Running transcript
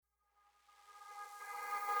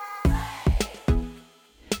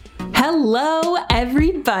Hello,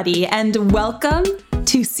 everybody, and welcome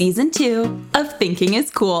to Season 2 of Thinking is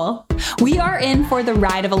Cool. We are in for the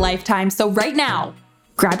ride of a lifetime, so right now,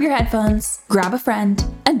 grab your headphones, grab a friend,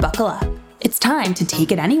 and buckle up. It's time to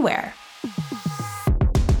take it anywhere.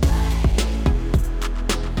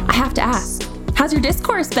 I have to ask, how's your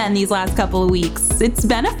discourse been these last couple of weeks? It's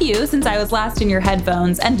been a few since I was last in your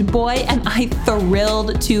headphones, and boy, am I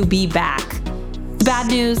thrilled to be back. The bad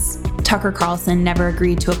news, Tucker Carlson never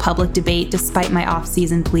agreed to a public debate despite my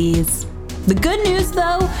off-season pleas. The good news,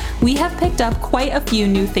 though, we have picked up quite a few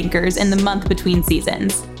new thinkers in the month between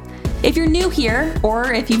seasons. If you're new here,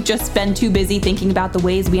 or if you've just been too busy thinking about the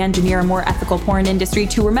ways we engineer a more ethical porn industry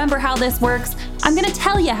to remember how this works, I'm gonna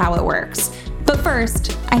tell you how it works. But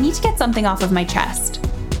first, I need to get something off of my chest.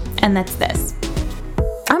 And that's this.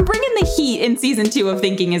 I'm bringing the heat in Season 2 of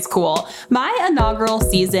Thinking is Cool. My inaugural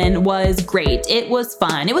season was great. It was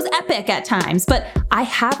fun. It was epic at times, but I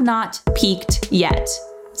have not peaked yet.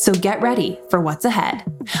 So get ready for what's ahead.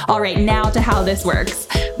 All right, now to how this works.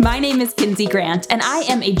 My name is Kinsey Grant, and I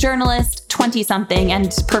am a journalist, 20-something,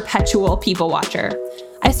 and perpetual people watcher.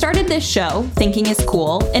 I started this show, Thinking is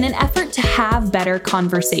Cool, in an effort to have better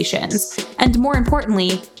conversations, and more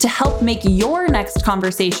importantly, to help make your next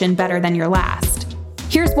conversation better than your last.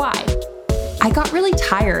 Here's why. I got really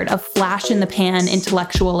tired of flash-in-the-pan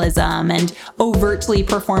intellectualism and overtly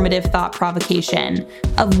performative thought provocation,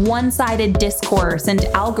 of one-sided discourse and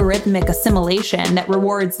algorithmic assimilation that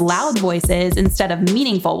rewards loud voices instead of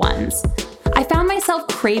meaningful ones. I found myself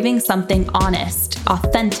craving something honest,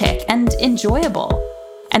 authentic, and enjoyable.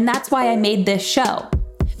 And that's why I made this show.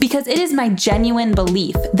 Because it is my genuine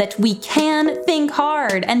belief that we can think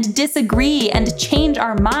hard and disagree and change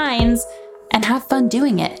our minds and have fun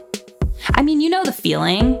doing it. I mean, you know the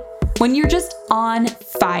feeling. When you're just on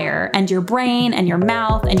fire and your brain and your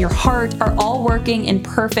mouth and your heart are all working in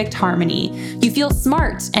perfect harmony. You feel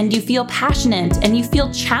smart and you feel passionate and you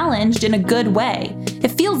feel challenged in a good way. It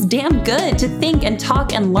feels damn good to think and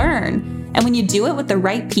talk and learn. And when you do it with the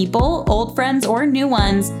right people, old friends or new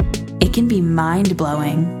ones, it can be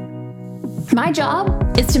mind-blowing. My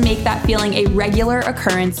job is to make that feeling a regular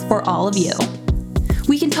occurrence for all of you.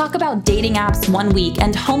 We can talk about dating apps one week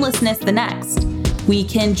and homelessness the next. We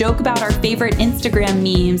can joke about our favorite Instagram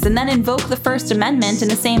memes and then invoke the First Amendment in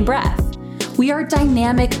the same breath. We are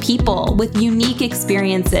dynamic people with unique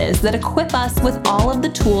experiences that equip us with all of the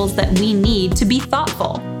tools that we need to be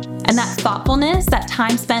thoughtful. And that thoughtfulness, that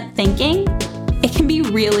time spent thinking, it can be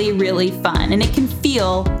really, really fun and it can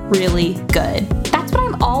feel really good. That's what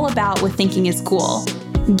I'm all about with Thinking is Cool.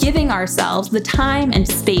 Giving ourselves the time and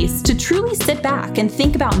space to truly sit back and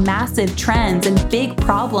think about massive trends and big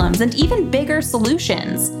problems and even bigger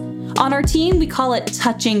solutions. On our team, we call it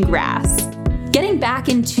touching grass. Getting back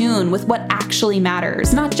in tune with what actually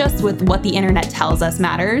matters, not just with what the internet tells us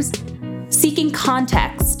matters. Seeking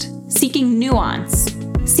context, seeking nuance,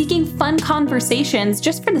 seeking fun conversations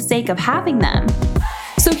just for the sake of having them.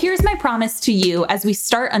 So here's my promise to you as we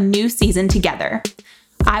start a new season together.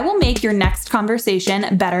 I will make your next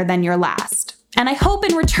conversation better than your last. And I hope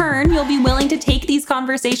in return you'll be willing to take these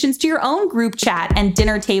conversations to your own group chat and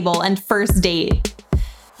dinner table and first date.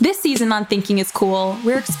 This season on Thinking is Cool,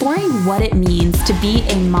 we're exploring what it means to be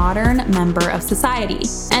a modern member of society.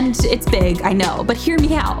 And it's big, I know, but hear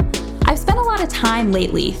me out. I've spent a lot of time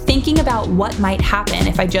lately thinking about what might happen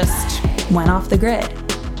if I just went off the grid.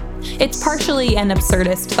 It's partially an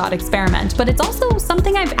absurdist thought experiment, but it's also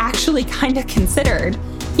something I've actually kind of considered.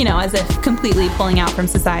 You know, as if completely pulling out from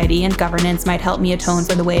society and governance might help me atone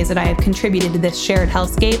for the ways that I have contributed to this shared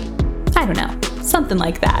hellscape. I don't know, something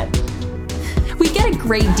like that. We get a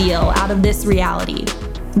great deal out of this reality.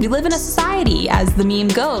 We live in a society, as the meme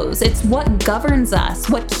goes. It's what governs us,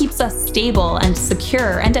 what keeps us stable and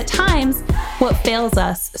secure, and at times, what fails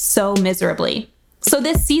us so miserably. So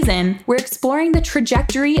this season, we're exploring the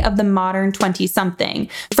trajectory of the modern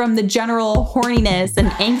 20-something, from the general horniness and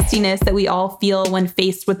angstiness that we all feel when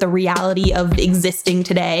faced with the reality of existing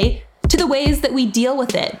today, to the ways that we deal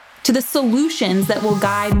with it, to the solutions that will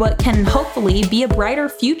guide what can hopefully be a brighter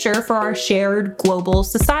future for our shared global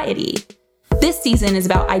society. This season is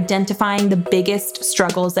about identifying the biggest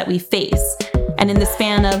struggles that we face, and in the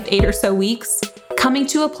span of 8 or so weeks, coming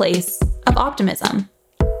to a place of optimism.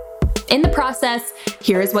 In the process,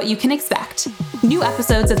 here is what you can expect. New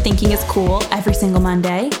episodes of Thinking is Cool every single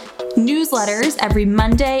Monday. Newsletters every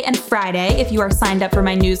Monday and Friday if you are signed up for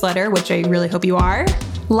my newsletter, which I really hope you are.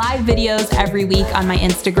 Live videos every week on my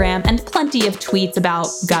Instagram and plenty of tweets about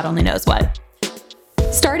God only knows what.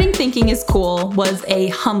 Starting Thinking is Cool was a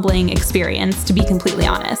humbling experience, to be completely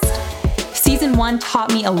honest. Season 1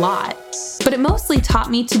 taught me a lot, but it mostly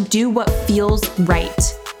taught me to do what feels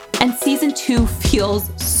right. And Season 2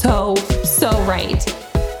 feels so right.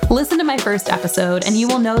 Listen to my first episode and you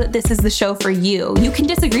will know that this is the show for you. You can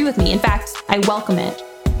disagree with me. In fact, I welcome it.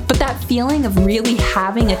 But that feeling of really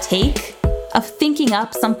having a take, of thinking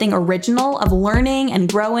up something original, of learning and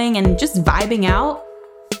growing and just vibing out,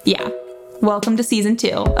 yeah, welcome to Season 2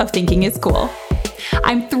 of Thinking is Cool.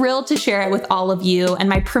 I'm thrilled to share it with all of you, and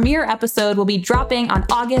my premiere episode will be dropping on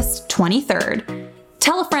August 23rd.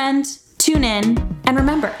 Tell a friend, tune in, and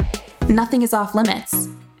remember, nothing is off limits.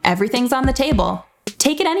 Everything's on the table.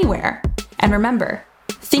 Take it anywhere. And remember,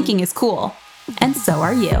 thinking is cool, and so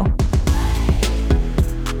are you.